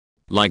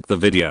like the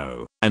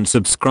video, and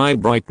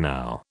subscribe right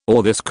now,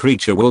 or this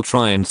creature will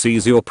try and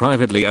seize your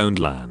privately owned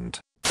land.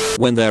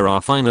 When there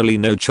are finally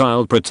no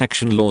child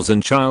protection laws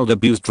and child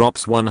abuse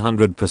drops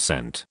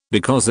 100%,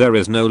 because there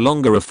is no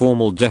longer a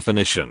formal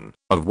definition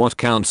of what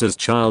counts as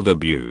child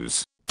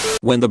abuse.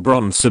 When the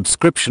bronze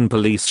subscription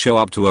police show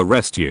up to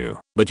arrest you,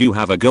 but you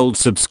have a gold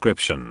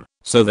subscription,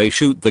 so they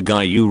shoot the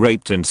guy you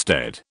raped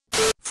instead.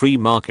 Free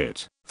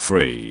market,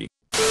 free.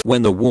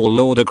 When the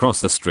warlord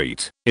across the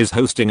street is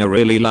hosting a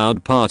really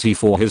loud party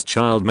for his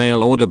child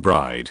mail order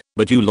bride,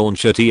 but you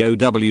launch a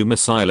TOW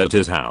missile at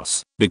his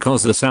house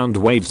because the sound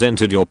waves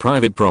entered your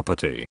private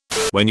property.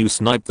 When you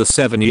snipe the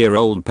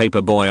 7-year-old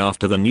paperboy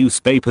after the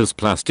newspaper's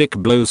plastic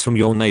blows from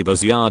your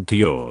neighbor's yard to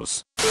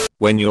yours.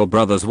 When your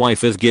brother's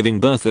wife is giving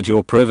birth at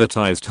your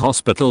privatized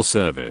hospital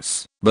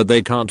service, but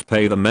they can't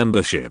pay the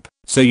membership,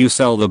 so you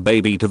sell the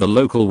baby to the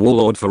local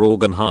warlord for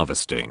organ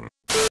harvesting.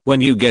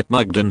 When you get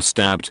mugged and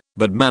stabbed,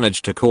 but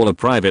manage to call a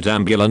private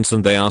ambulance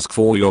and they ask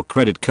for your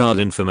credit card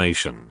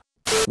information.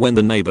 When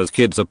the neighbor's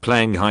kids are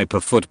playing hyper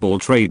football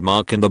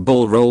trademark and the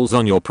ball rolls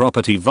on your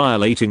property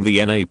violating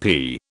the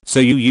NAP,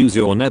 so you use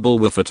your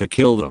Nebelwerfer to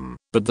kill them,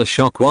 but the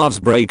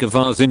shockwaves break a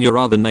vase in your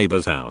other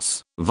neighbor's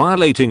house,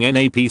 violating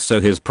NAP,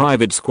 so his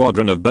private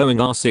squadron of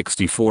Boeing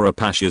R-64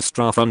 Apaches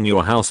strafe on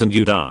your house and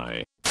you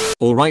die.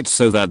 Alright,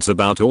 so that's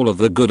about all of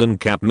the good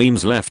Ancap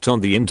memes left on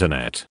the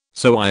internet.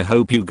 So I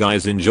hope you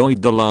guys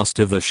enjoyed the last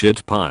of the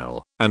shit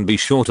pile, and be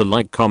sure to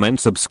like, comment,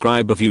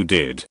 subscribe if you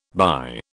did. Bye.